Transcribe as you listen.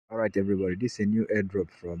Alright everybody, this is a new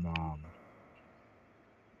airdrop from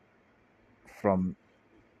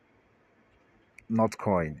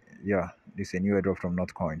NOTCOIN. Yeah, this is a new airdrop from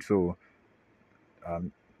NOTCOIN. So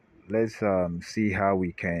um let's see how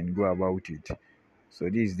we can go about it. So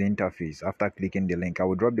this is the interface. After clicking the link, I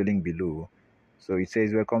will drop the link below. So it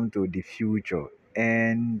says welcome to the future.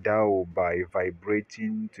 NOTCOIN by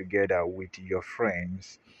vibrating together with your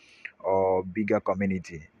friends or bigger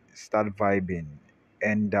community. Start vibing.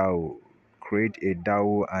 NOTCOIN. Create a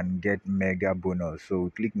DAO and get mega bonus.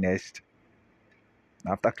 So click next.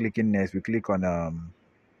 After clicking next, we click on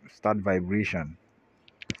start vibration.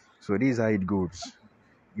 So this is how it goes.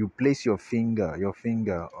 You place your finger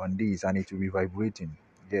on this and it will be vibrating.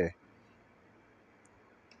 Yeah,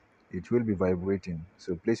 it will be vibrating.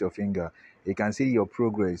 So place your finger. You can see your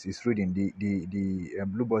progress is reading the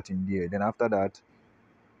blue button there. Then after that,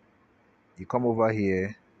 you come over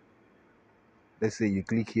here. Let's say you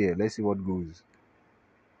click here. Let's see what goes.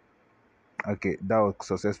 Okay, that was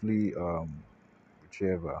successfully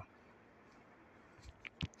whichever.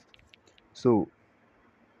 So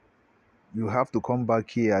you have to come back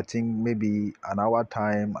here. I think maybe an hour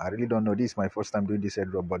time. I really don't know. This is my first time doing this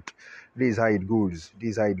airdrop, but this is how it goes. This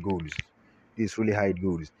is how it goes. This is really how it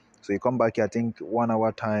goes. So you come back here, I think 1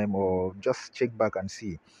 hour time, or just check back and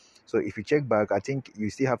see. So if you check back, I think you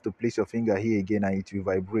still have to place your finger here again and it will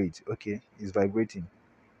vibrate. Okay, it's vibrating.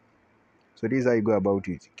 So this is how you go about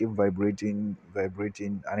it. Keep vibrating,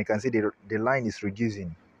 vibrating, and you can see the line is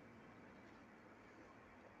reducing.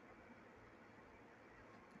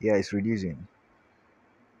 Yeah, it's reducing.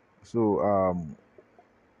 So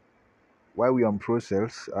while we on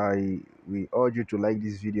process, we urge you to like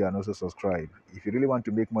this video and also subscribe if you really want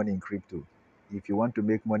to make money in crypto. If you want to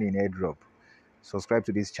make money in airdrop, subscribe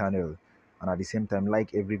to this channel, and at the same time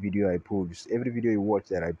like every video I post. Every video you watch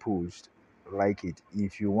that I post, like it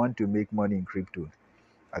if you want to make money in crypto.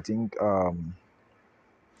 I think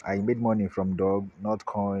I made money from dog,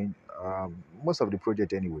 NOTCOIN, most of the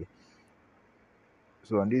project anyway.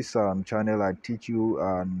 So on this channel I teach you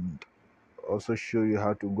and also show you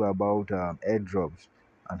how to go about airdrops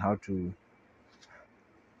and how to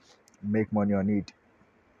make money on it.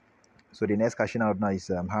 So the next cashing out now is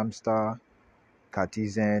Hamster,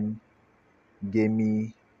 Cartesian,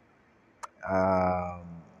 Gamey.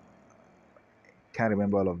 Can't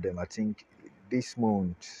remember all of them. I think this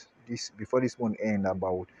month, before this month end,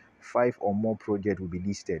 about 5 or more projects will be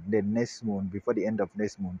listed. Then next month, before the end of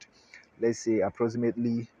next month, let's say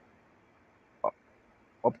approximately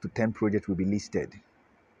up to 10 projects will be listed.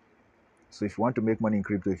 So if you want to make money in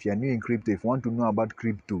crypto, if you are new in crypto, if you want to know about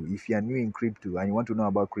crypto, if you are new in crypto and you want to know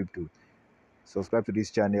about crypto, subscribe to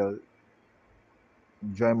this channel,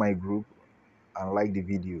 join my group, and like the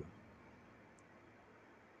video.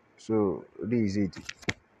 So this is it.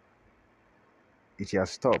 It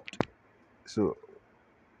has stopped. So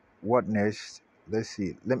what next? Let's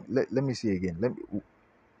see. Let me see again.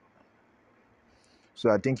 So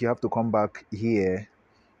I think you have to come back here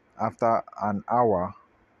after an hour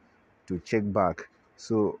to check back.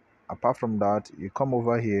 So apart from that, you come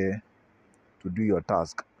over here to do your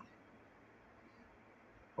task.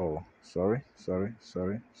 Oh, sorry. So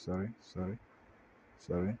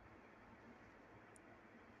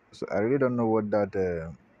I really don't know what that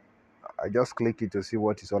I just click it to see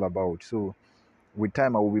what it's all about. So with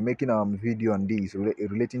time I will be making video on this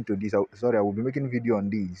relating to this. Sorry, I will be making video on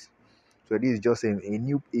this. So this is just a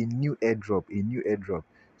new airdrop.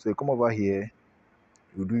 So you come over here,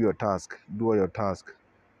 you do your task, do all your task.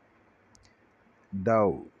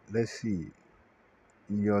 DAO, let's see,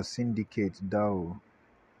 your syndicate DAO.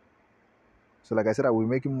 So like I said, I will be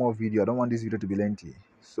making more video. I don't want this video to be lengthy.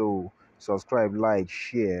 So subscribe, like,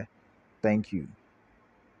 share. Thank you.